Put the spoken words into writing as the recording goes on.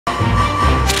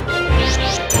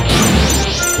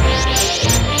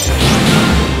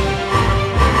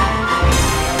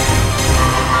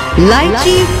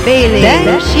Lychee failing.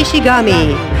 Then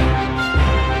Shishigami.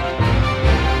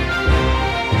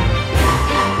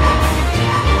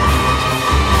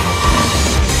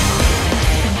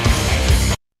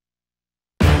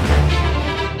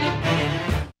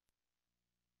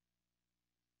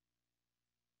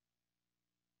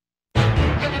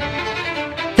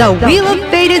 The Wheel of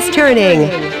Fate is turning.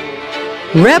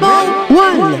 Rebel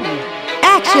 1.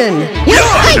 Action!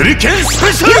 Shuriken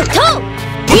Special!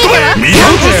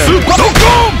 Midouji Super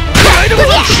Dokkan!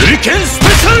 Shuriken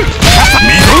Special!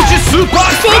 Midouji Super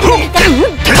Grab!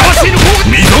 手回しの方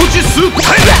Midouji Super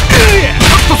Grab! ち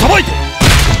ょっとさばいて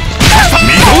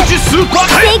Midouji Super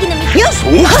Grab! そ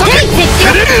うきたけテ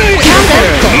レビこ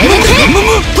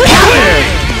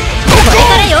れか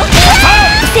らよ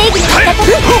正義の味方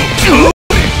よっ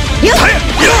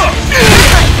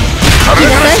体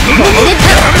がや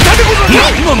られたでござる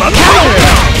何もなんだ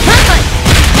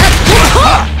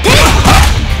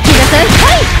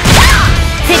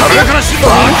体からし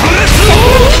爆裂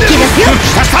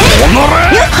したしたおのれ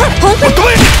ほっと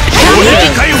め正義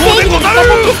解放でござるち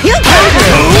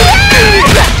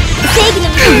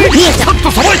ょっ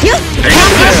とさばいてレイス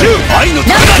ラッシュ愛の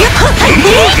力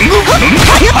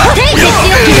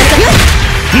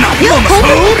何もなそう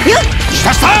し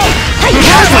たした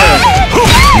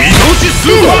見通しス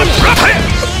ーパープラタイ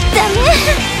ダメ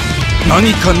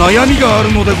何か悩みがあ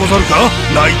るのでござるか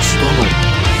ナイチ殿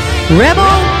Rebel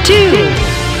 2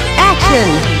 Action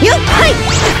よっはい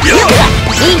よっ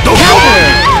どこ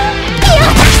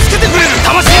叩きつけてくれる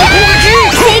魂の攻撃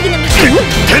正義の道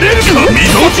照れるか見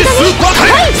通しスーパータイ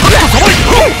さっとさばいて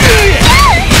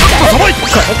さっとさばいてバ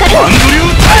ンドリュー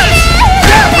タイ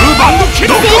ブーバンドキ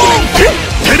ドコン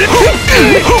照れる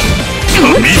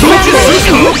見通しス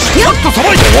ーパーさっとさ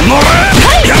ばいておのれ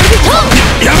やる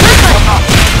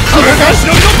体がし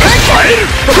のぎの耐える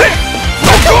どこ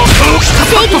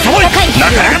さっとさばいてな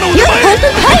かなかの腕前これ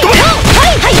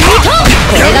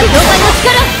が教会の力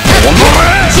おのれ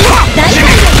大反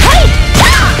応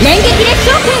連撃列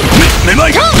将軍めま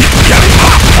いやる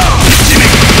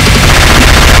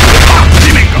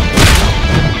地面がど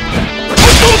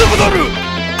うでござる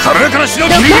体からしの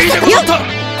ぎでござっ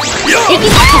たいや魂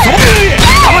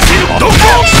のどこ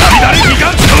乱れギ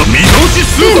ガンツの見通し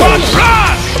スーパープラ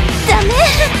ッシュダメ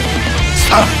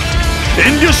さあ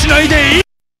遠慮しないでいい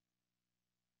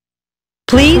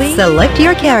Please select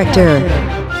your character.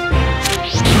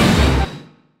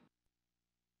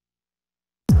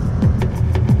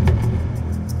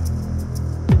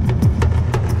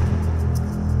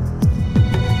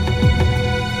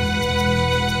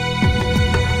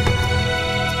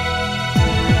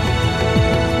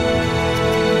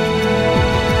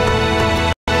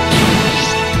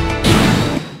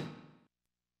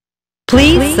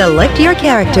 Please select your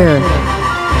character.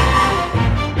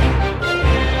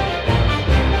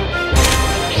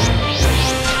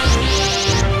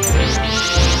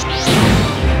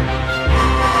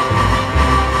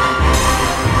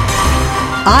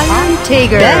 Iron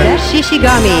Tiger, then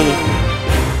Shishigami.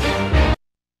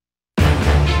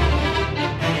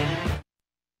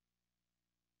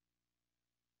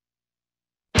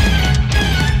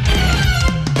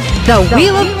 The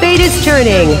Wheel of Fate is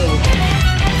turning.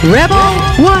 Rebel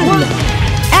 1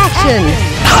 Action!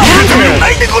 な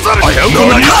いでござる危うく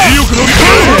なり自力の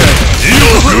自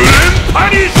力連覇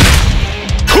によ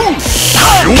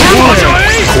く味わ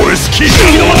えこれ好きの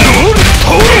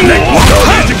倒れねこ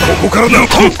こからだ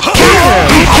これ好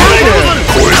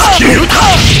きよ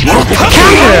もらった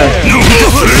抜くと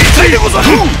する痛いでござる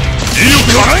自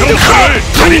力の力をくらえ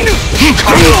他人く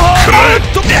らえ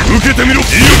受けてみろ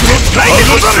自力の力で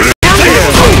ござる痛いでご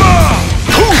ざる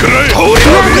くらえ倒れこ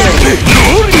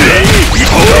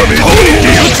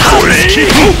れ好き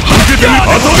受けてみろ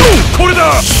これ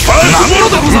だ受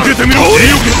けてみろく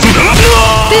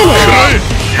らえ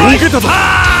受けたぞ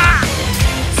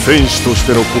戦士とし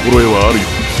ての心得はあるよ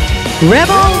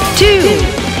Rebel 2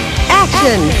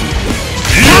 Action!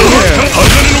 鋼の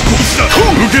拳だ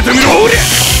受けてみろ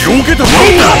避けたぞ行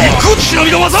く忍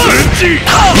びの技スレッジ受け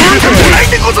てもない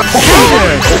でござるこ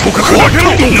こからだけの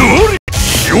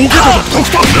避けたぞド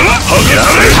クター剥が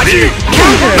されたり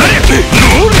何やって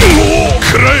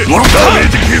くらえもらったダメー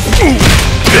ジケースも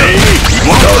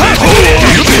らった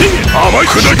甘い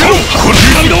砕けろこっ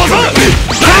ち忍びの技爆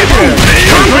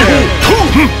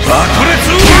裂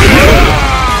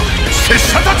拙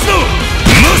者たちの無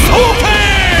双剣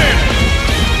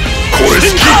これ好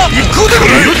き行くでご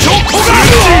ざる超小柄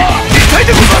痛い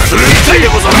でござる痛いで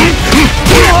ござる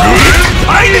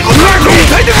痛いでござる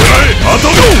痛いでござるあと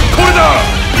これだ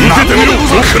受けてみろく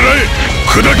らえ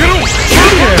砕けろ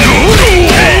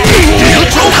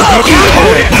超小柄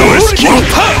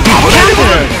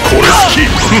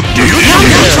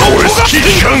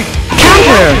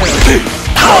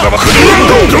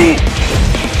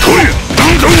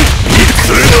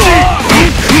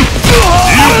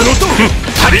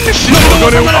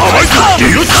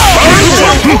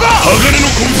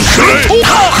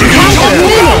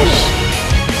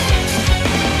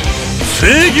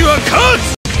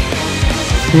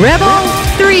Rebel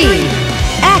 3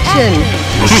 Action!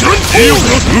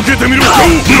 受けてみろ。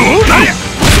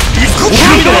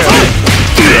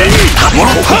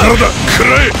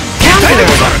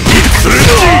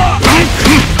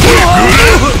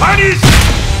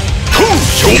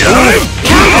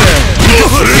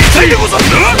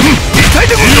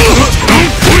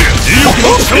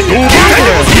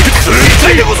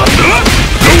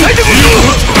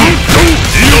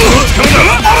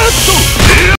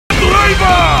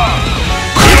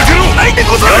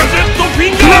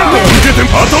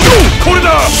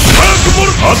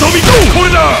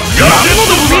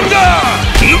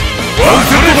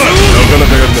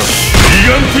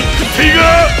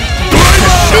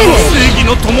正義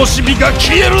の灯火が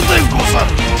消えるでござる。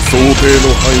想定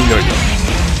の範囲内だ。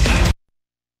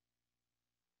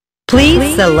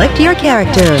Please select your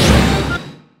character.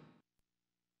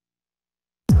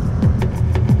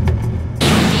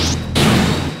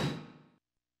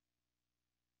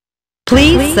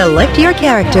 Please select your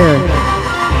character.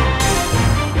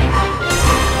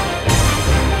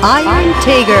 Iron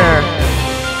Tiger.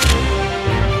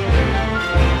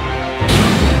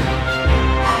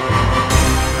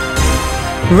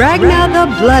 Ragnar the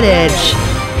Blood Edge.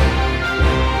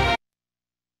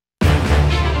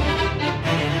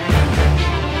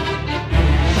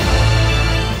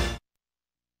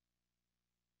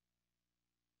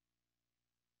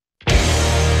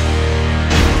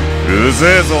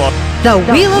 The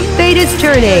Wheel of Fate is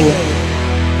turning.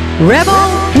 Rebel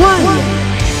 1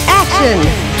 Action!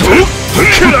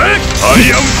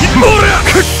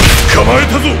 構え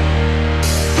たぞ。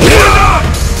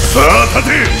さあ立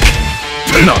て。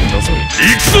なんだそれ。行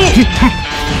くぞ。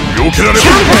避けられる。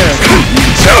邪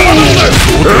魔なんだよ。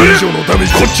想定以上のダメージ。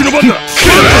こっちの番だ。はい。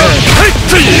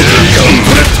ガン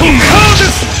トレットカーで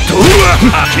す。どうは。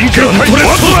金貨ガントレッ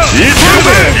ト。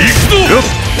行くぞ。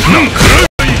なんか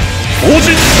法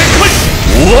人撤回。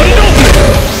終わりだ。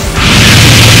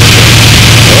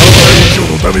以上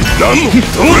のダメージ。何の。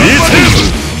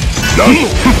何の。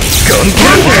ガント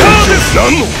レットカーです。何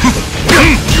の。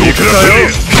避けられ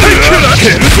る。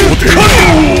想定。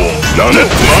何の。と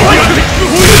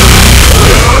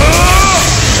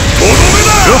どめ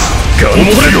だ。ガン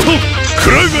トレット。食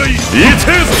らうがいい。強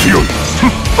い。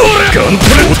ガント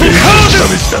レットカー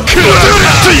です。ダメージだ。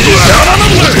邪魔な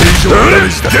んだよ。ダメー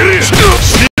ジだ。出れ。行く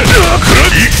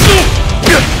ぞ。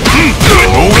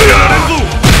逃れられんぞ。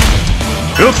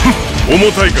重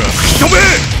たいか。吹き飛べ。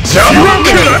邪魔なんだ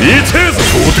よ。痛えぞ。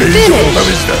想定以上のダメ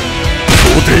ージだ。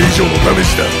想定以上のダメージ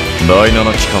だ。第7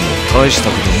機関も大した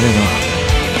ことね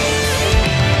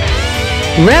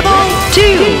えな。Rebel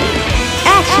 2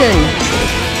 Action!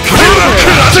 行くぞ。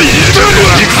想定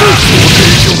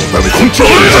以上のダメージ。コントロ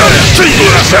ールだ。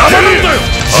邪魔なんだよ。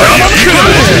邪魔なんだ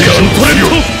よ。ガントレッ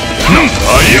ト。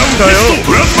アイアンだよ。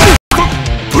プラズマ。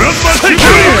プラズマ収束。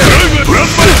プラ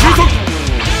ズマ収束。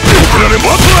送られ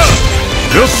ますわ。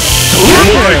よし。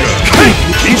どうだいか。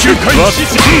緊急回避。プ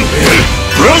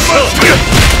ラズマ。プラ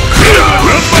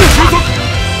ズマ収束。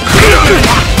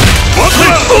ます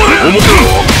わ。重く。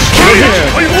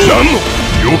何の。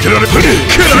避けられた。いいて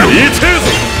えぞ。いいてえぞ。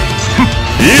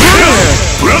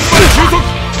プラズマ収束。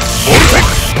ボルテック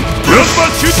ス。プラズマ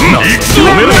収束。行くぞ。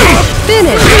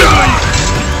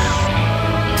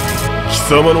貴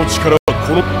様の力は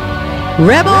この。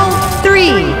Rebel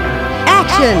 3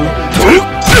 Action!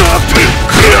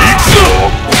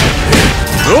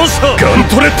 どうした。ガン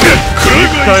トレット。食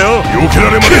らうよ。避けら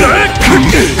れません。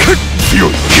強い。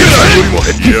よりもや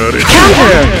れ。吹き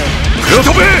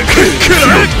飛べ。吹き飛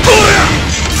べ。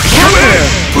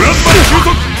プラズマ収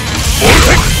束。ボル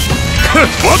テックス。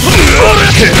バトル。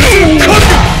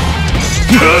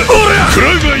食ら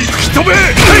うがいい。吹き飛べ。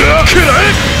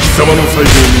貴様の最後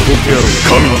を見とってやろう。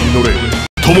神に祈れ。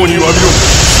共に詫びろ。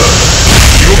さあ、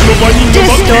地獄の番人が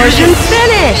待っている。 Distortion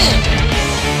finish!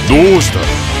 どうした。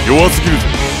弱すぎるぞ。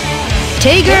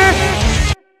 Tiger!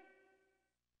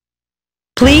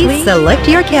 Please select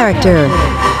your character.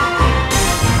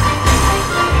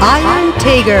 Iron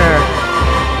Tiger.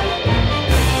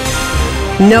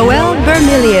 Noel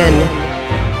Vermilion.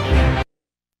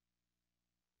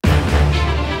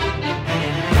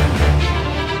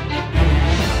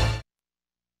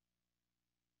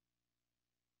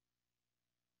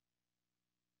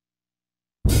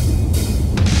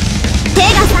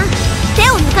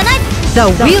 The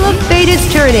wheel of fate is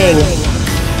turning.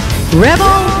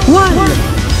 Rebel 1.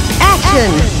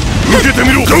 Action. 受けて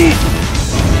みろ。鋼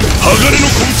の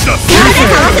拳だ。無駄で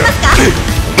かわせますか。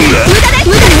無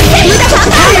駄連結完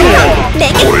成。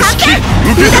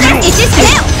無駄で実施せ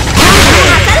よ。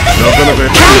なかなか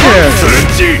やったスレ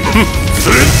ッジ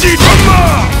ハンマ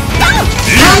ー。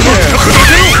いいこと砕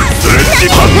けろ。スレッ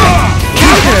ジハンマー。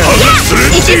スレ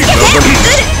ッジ打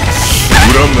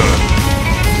恨んだ。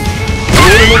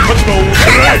俺の立場を食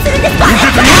らえ。受けて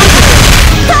みろ。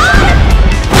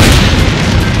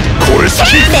これ好き。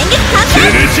連結完成。エ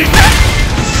レジ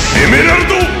エメラル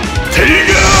ドテイ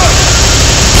ガー。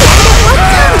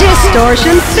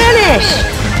 Distortion finish.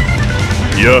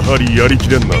 やはりやりき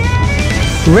れんな。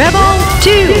 Rebel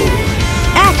 2.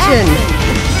 Action.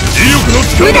 磁力の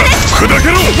力だ。砕け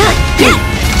ろ。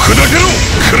砕けろ。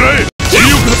食らえ。磁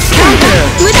力の力。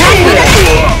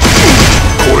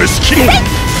これ好き。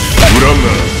恨んだ。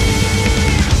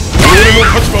俺の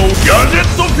立場をガジェッ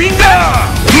トフィンガ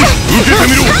ー。受けて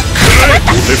みろ。食らえ。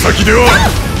手先では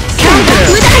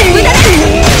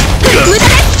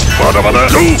まだまだ。な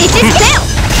かなか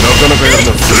やる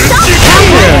な。スレッジ磁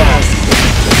力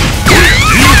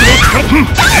の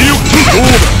力。磁力どう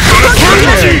だ。スレ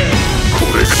ッジこ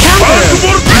れスパークボ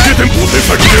ール。受けても手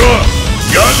先では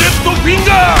ガジェットフィン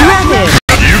ガー。行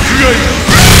くがいい。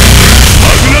マ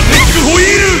グナティックホイー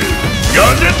ル。ガ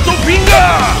ジェットフィンガ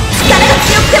ー。力が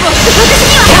強くても私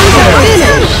には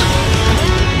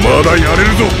まだやれる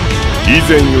ぞ。以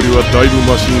前よりはだいぶ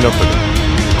マシになったが。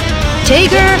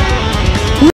Tiger